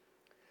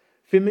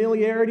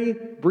 Familiarity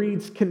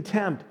breeds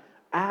contempt.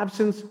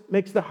 Absence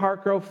makes the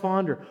heart grow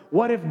fonder.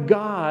 What if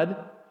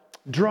God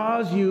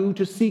draws you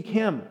to seek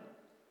him?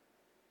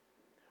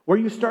 Where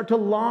you start to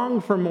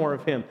long for more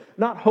of him,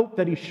 not hope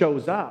that he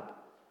shows up.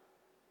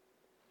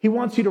 He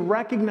wants you to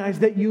recognize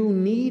that you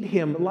need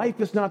him. Life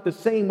is not the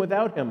same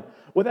without him.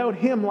 Without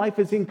him, life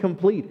is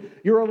incomplete.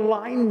 Your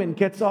alignment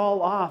gets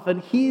all off,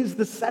 and he's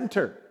the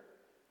center.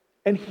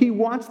 And he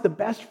wants the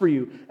best for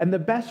you. And the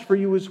best for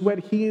you is when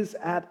he is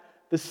at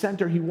the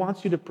center. He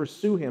wants you to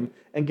pursue him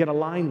and get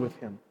aligned with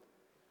him.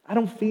 I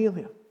don't feel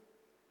him.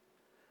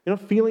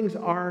 Feelings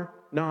are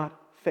not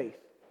faith.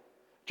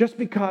 Just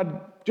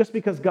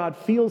because God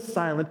feels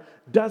silent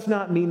does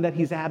not mean that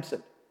he's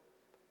absent.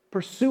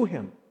 Pursue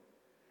him.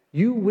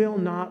 You will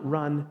not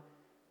run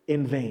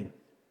in vain.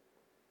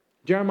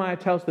 Jeremiah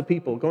tells the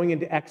people going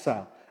into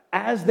exile,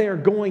 as they're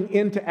going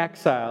into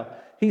exile,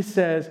 he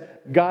says,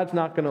 God's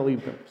not going to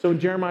leave them. So in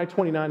Jeremiah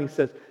 29, he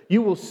says,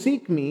 you will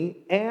seek me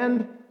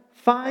and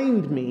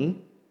find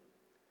me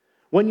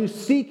when you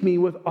seek me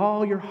with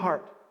all your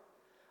heart.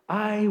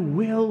 I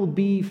will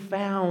be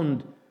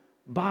found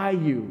by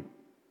you,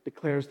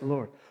 declares the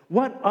Lord.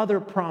 What other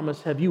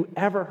promise have you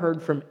ever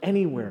heard from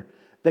anywhere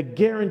that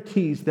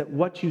guarantees that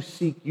what you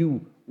seek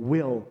you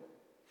will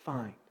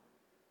find?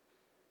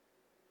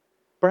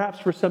 Perhaps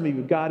for some of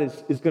you, God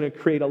is going to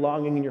create a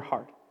longing in your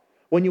heart.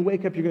 When you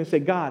wake up, you're going to say,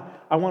 God,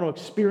 I want to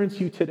experience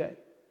you today.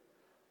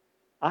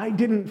 I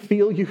didn't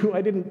feel you.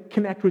 I didn't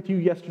connect with you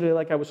yesterday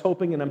like I was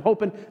hoping, and I'm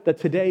hoping that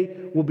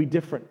today will be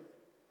different.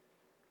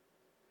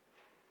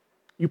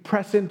 You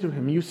press into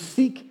him. You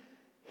seek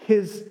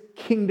his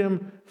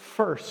kingdom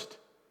first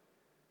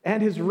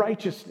and his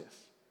righteousness.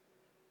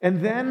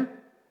 And then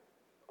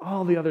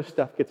all the other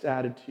stuff gets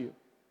added to you.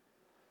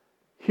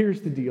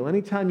 Here's the deal.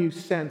 Anytime you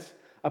sense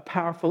a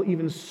powerful,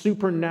 even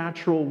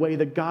supernatural way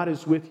that God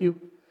is with you,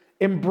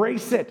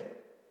 embrace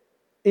it.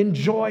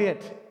 Enjoy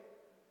it.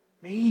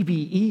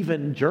 Maybe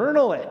even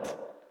journal it.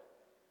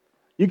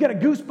 You get a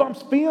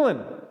goosebumps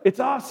feeling.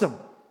 It's awesome.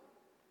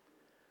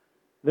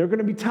 There are going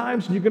to be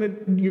times you're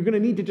going to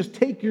need to just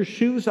take your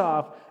shoes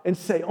off and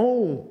say,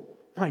 oh,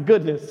 my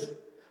goodness,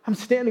 I'm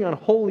standing on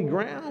holy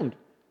ground.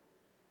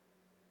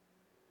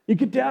 You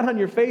get down on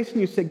your face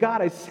and you say,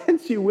 God, I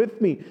sense you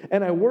with me,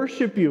 and I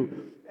worship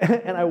you,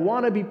 and I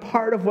want to be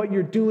part of what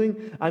you're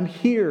doing. I'm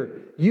here.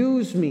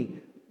 Use me.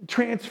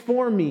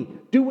 Transform me.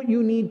 Do what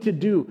you need to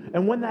do.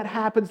 And when that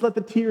happens, let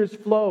the tears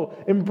flow.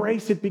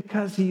 Embrace it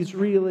because he's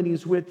real and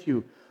he's with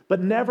you.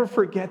 But never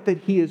forget that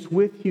he is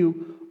with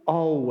you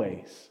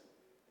always.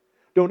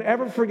 Don't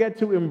ever forget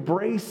to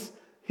embrace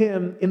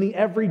him in the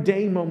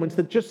everyday moments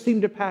that just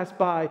seem to pass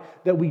by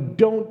that we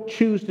don't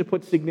choose to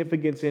put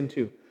significance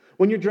into.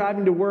 When you're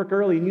driving to work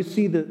early and you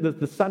see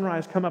the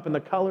sunrise come up and the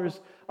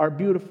colors are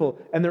beautiful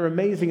and they're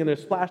amazing and they're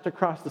splashed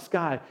across the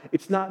sky,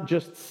 it's not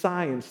just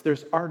science,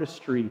 there's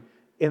artistry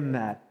in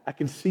that. I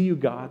can see you,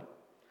 God.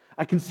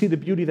 I can see the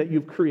beauty that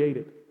you've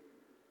created.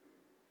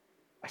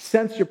 I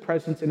sense your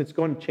presence and it's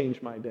going to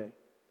change my day.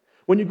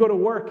 When you go to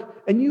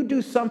work and you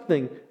do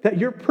something that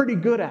you're pretty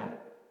good at,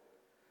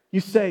 you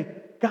say,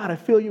 God, I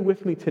feel you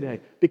with me today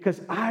because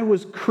I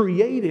was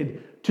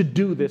created to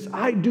do this.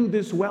 I do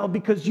this well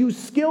because you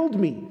skilled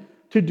me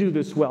to do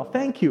this well.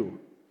 Thank you.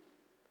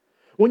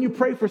 When you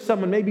pray for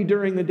someone, maybe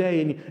during the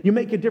day, and you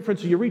make a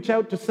difference, or you reach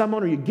out to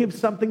someone, or you give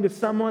something to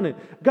someone, and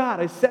God,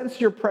 I sense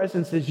your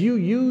presence as you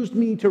used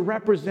me to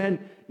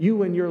represent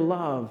you and your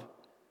love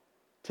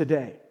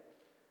today.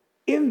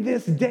 In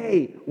this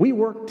day, we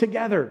work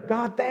together.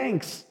 God,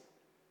 thanks.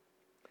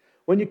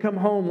 When you come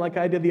home, like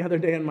I did the other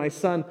day, and my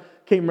son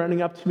came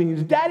running up to me, and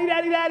he's, Daddy,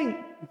 Daddy, Daddy,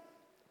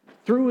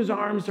 threw his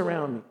arms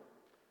around me.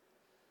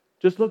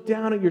 Just look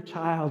down at your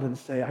child and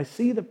say, I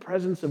see the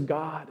presence of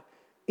God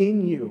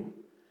in you.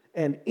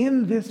 And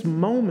in this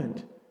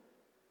moment,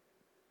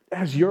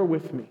 as you're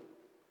with me,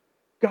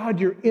 God,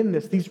 you're in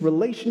this. These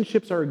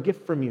relationships are a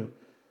gift from you.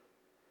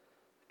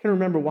 I can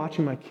remember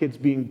watching my kids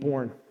being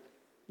born.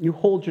 You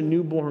hold your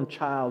newborn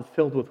child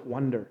filled with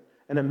wonder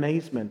and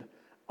amazement.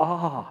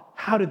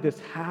 How did this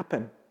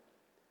happen?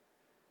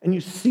 And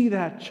you see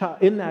that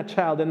child, in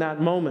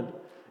that moment,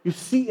 you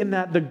see in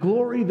that the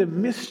glory, the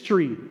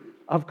mystery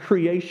of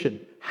creation.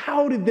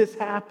 How did this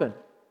happen?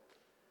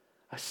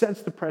 I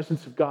sensed the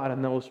presence of God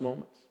in those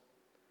moments.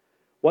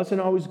 Wasn't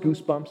always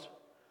goosebumps,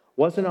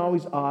 wasn't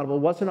always audible,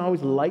 wasn't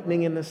always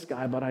lightning in the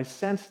sky, but I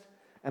sensed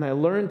and I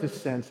learned to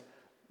sense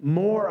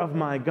more of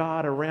my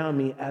God around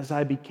me as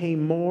I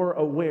became more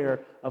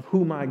aware of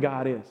who my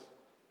God is.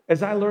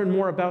 As I learned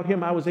more about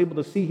him, I was able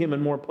to see him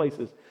in more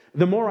places.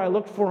 The more I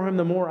looked for him,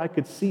 the more I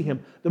could see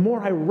him. The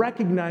more I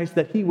recognized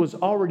that he was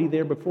already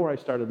there before I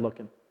started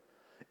looking.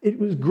 It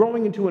was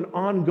growing into an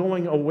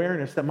ongoing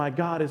awareness that my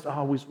God is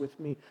always with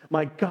me.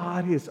 My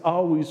God is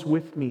always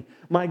with me.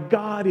 My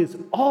God is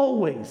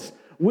always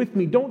with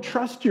me. Don't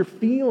trust your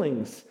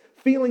feelings.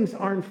 Feelings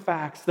aren't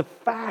facts. The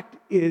fact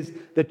is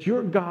that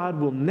your God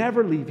will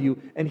never leave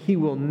you and he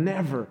will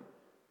never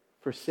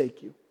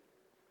forsake you.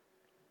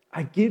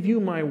 I give you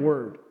my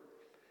word.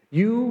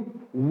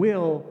 You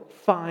will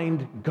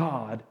find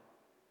God.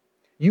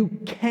 You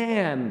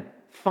can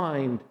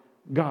find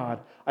God.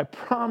 I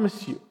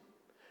promise you,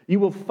 you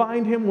will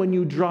find him when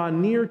you draw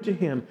near to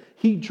him.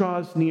 He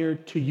draws near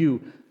to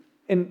you.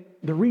 And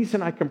the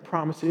reason I can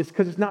promise it is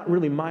because it's not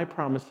really my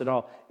promise at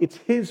all. It's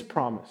his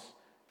promise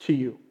to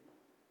you.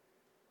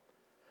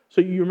 So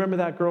you remember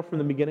that girl from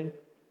the beginning?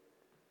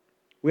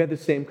 We had the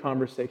same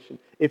conversation.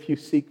 If you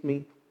seek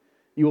me,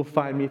 you will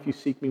find me if you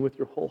seek me with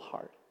your whole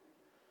heart.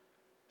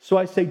 So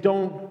I say,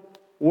 don't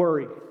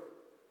worry.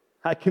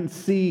 I can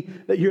see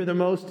that you're the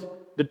most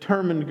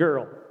determined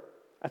girl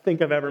I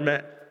think I've ever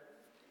met.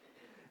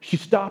 She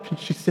stopped and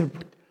she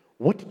said,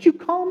 what did you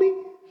call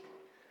me?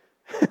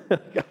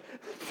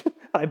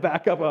 I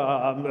back up.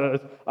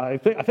 I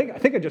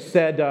think I just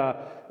said,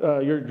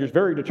 you're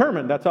very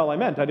determined. That's all I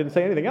meant. I didn't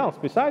say anything else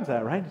besides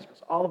that, right? She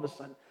goes, all of a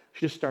sudden,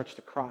 she just starts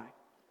to cry.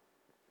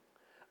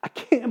 I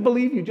can't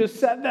believe you just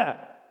said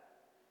that.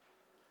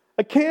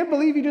 I can't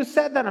believe you just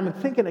said that. I'm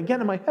thinking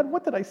again in my head,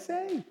 what did I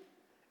say? It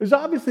was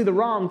obviously the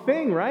wrong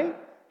thing, right?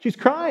 She's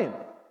crying.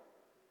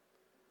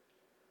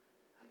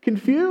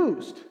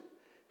 Confused.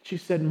 She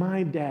said,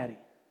 my daddy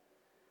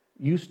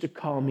used to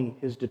call me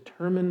his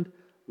determined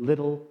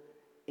little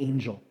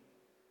angel.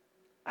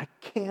 I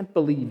can't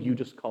believe you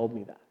just called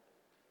me that.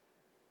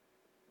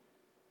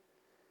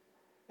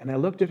 And I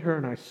looked at her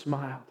and I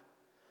smiled.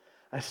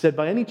 I said,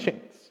 by any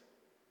chance,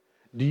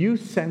 do you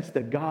sense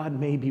that God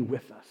may be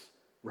with us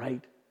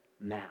right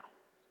now?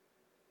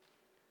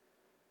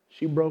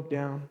 She broke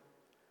down,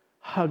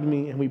 hugged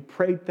me, and we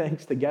prayed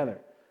thanks together.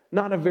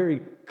 Not a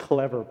very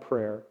clever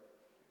prayer,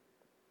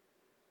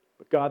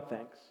 but God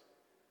thanks.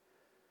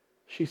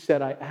 She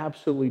said, I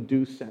absolutely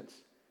do sense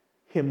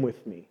him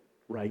with me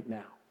right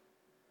now.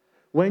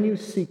 When you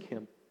seek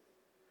him,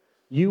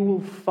 you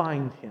will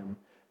find him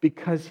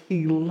because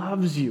he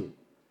loves you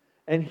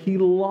and he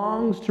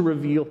longs to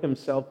reveal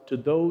himself to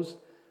those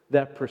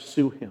that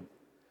pursue him.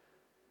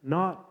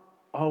 Not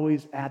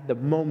always at the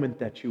moment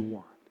that you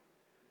want,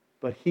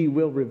 but he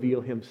will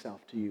reveal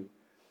himself to you.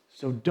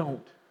 So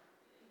don't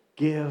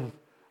give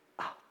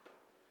up.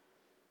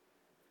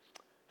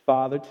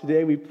 Father,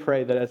 today we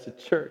pray that as a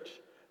church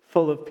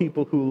full of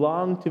people who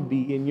long to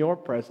be in your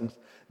presence,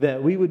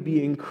 that we would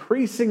be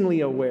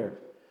increasingly aware,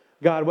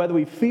 God, whether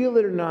we feel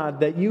it or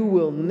not, that you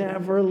will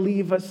never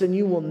leave us and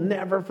you will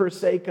never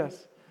forsake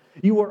us.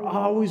 You are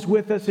always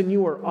with us and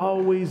you are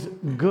always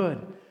good.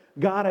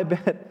 God, I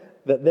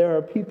bet that there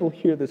are people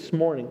here this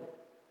morning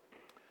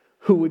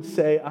who would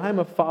say, I'm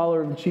a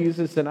follower of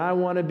Jesus and I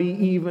want to be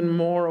even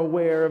more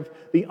aware of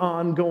the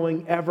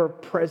ongoing,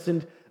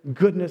 ever-present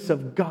goodness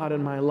of God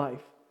in my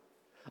life.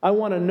 I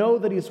want to know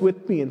that he's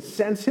with me and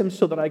sense him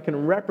so that I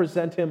can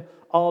represent him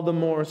all the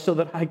more, so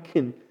that I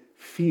can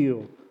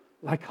feel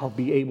like I'll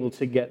be able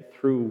to get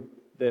through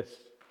this.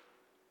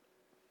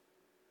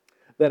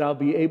 That I'll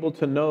be able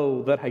to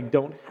know that I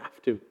don't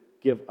have to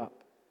give up.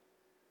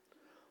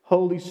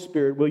 Holy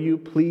Spirit, will you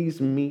please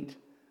meet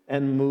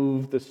and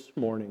move this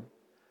morning?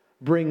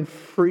 Bring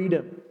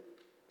freedom,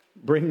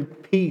 bring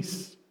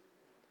peace,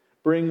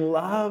 bring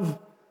love,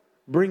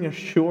 bring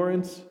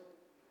assurance.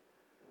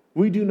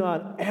 We do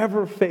not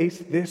ever face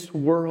this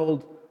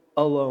world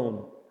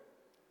alone.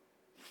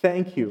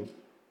 Thank you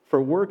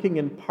for working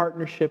in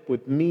partnership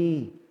with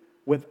me,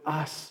 with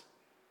us.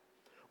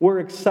 We're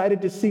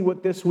excited to see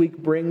what this week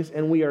brings,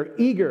 and we are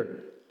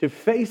eager to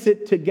face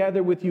it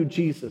together with you,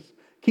 Jesus.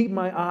 Keep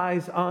my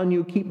eyes on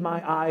you. Keep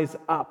my eyes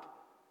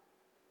up.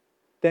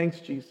 Thanks,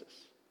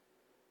 Jesus.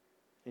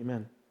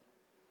 Amen.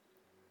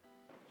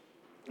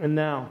 And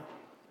now,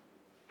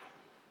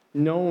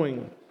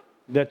 knowing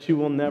that you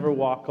will never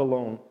walk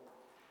alone,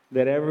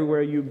 that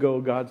everywhere you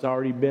go, God's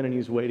already been and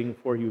he's waiting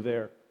for you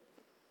there.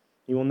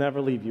 He will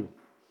never leave you.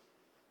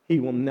 He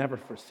will never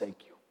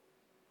forsake you.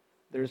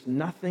 There's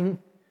nothing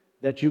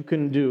that you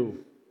can do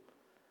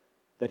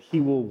that he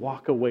will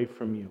walk away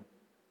from you.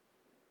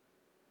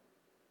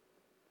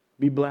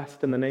 Be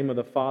blessed in the name of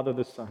the Father,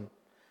 the Son,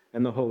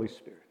 and the Holy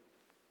Spirit.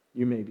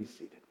 You may be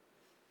seated.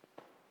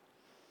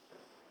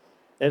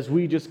 As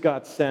we just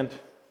got sent,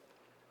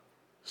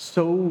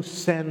 so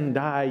send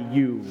I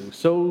you,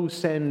 so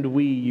send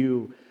we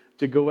you,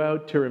 to go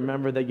out to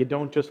remember that you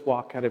don't just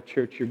walk out of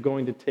church, you're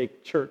going to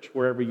take church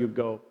wherever you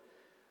go.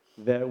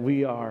 That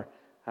we are,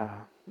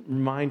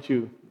 remind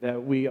you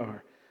that we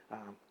are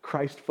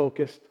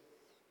Christ-focused,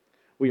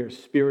 we are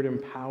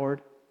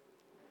Spirit-empowered,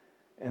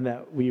 and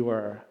that we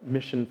are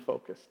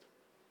mission-focused.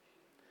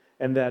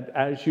 And that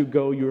as you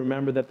go, you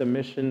remember that the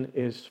mission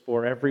is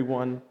for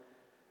everyone,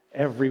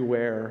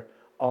 everywhere,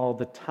 all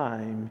the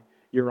time.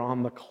 You're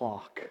on the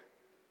clock.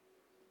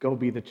 Go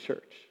be the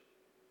church.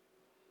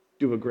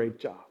 Do a great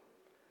job.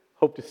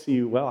 Hope to see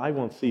you. Well, I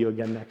won't see you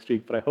again next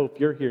week, but I hope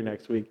you're here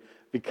next week,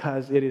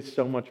 because it is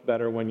so much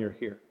better when you're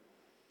here.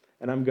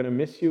 And I'm going to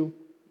miss you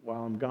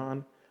while I'm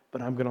gone,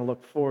 but I'm going to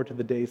look forward to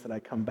the days that I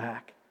come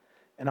back.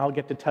 And I'll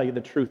get to tell you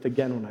the truth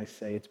again when I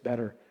say it's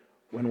better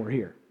when we're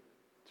here.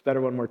 It's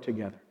better when we're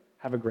together.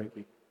 Have a great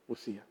week. We'll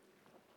see you.